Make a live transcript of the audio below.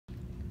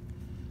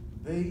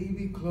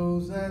Baby,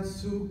 close that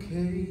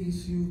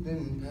suitcase you've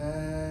been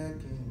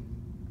packing.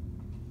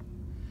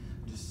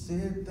 Just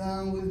sit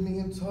down with me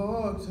and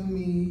talk to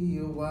me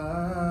a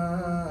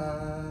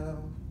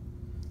while.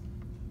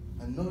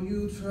 I know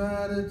you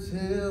tried to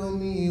tell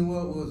me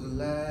what was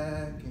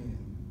lacking,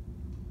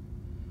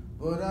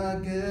 but I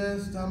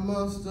guess I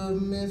must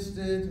have missed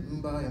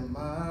it by a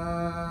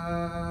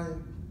mile.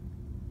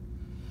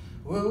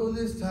 Well,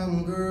 this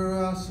time,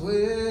 girl, I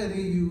swear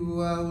to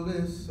you I'll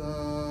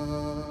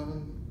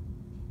listen.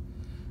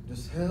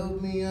 Just help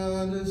me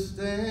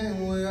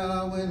understand where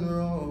I went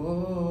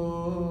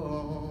wrong.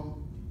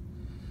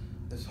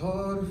 It's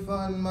hard to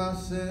find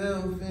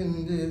myself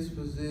in this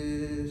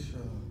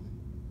position.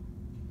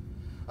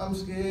 I'm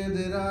scared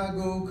that I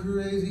go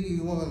crazy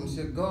once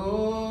you're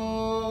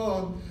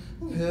gone.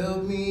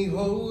 Help me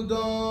hold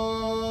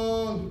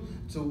on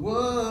to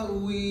what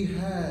we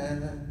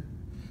had.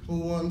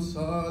 Once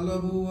our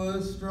love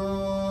was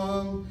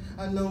strong,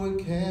 I know it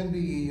can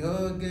be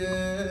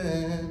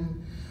again.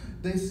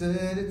 They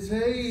said it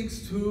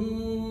takes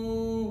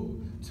two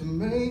to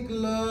make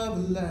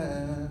love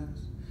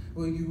last.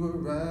 Well, you were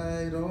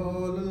right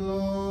all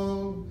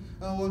along.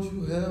 I want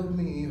you to help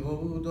me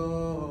hold on.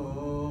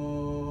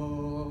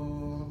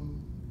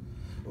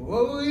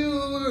 Oh, you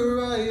were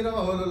right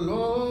all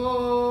along.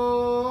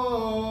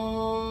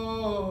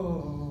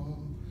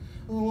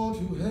 Won't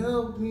you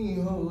help me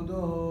hold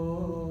on?